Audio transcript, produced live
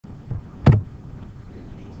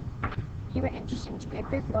Hewitt Anderson's Great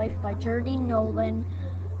Big Life by Jerry Nolan,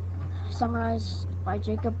 summarized by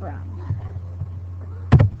Jacob Brown.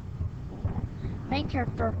 Main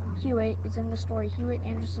character Hewitt is in the story Hewitt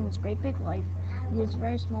Anderson's Great Big Life. He is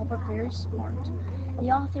very small but very smart.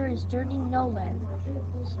 The author is Jerry Nolan,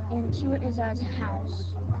 and Hewitt is at his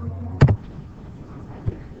house.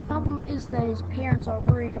 The problem is that his parents are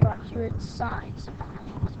worried about Hewitt's size.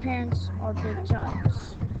 His parents are big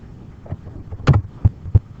giants.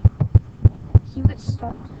 Hewitt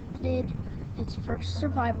started his first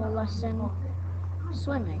survival lesson,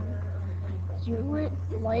 swimming. Hewitt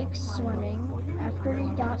likes swimming. After he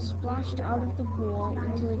got splashed out of the pool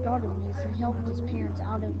into the garden maze, he helped his parents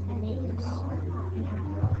out of the maze.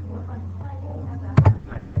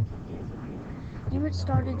 Hewitt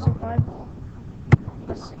started survival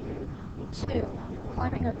lesson 2,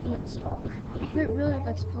 climbing a beanstalk. Hewitt really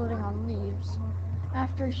likes floating on leaves.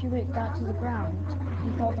 After Hewitt got to the ground,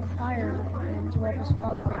 he called a fireman to help his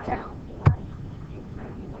father get down.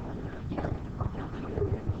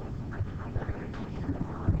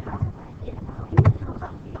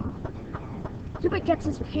 Hewitt gets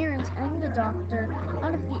his parents and the doctor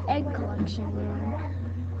out of the egg collection room,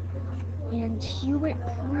 and Hewitt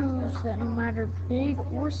proves that no matter big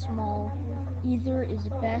or small, either is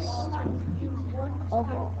best of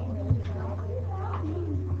all.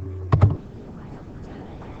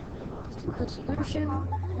 The solution: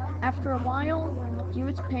 after a while,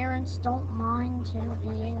 Hewitt's parents don't mind him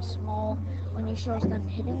being small when he shows them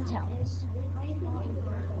hidden talents.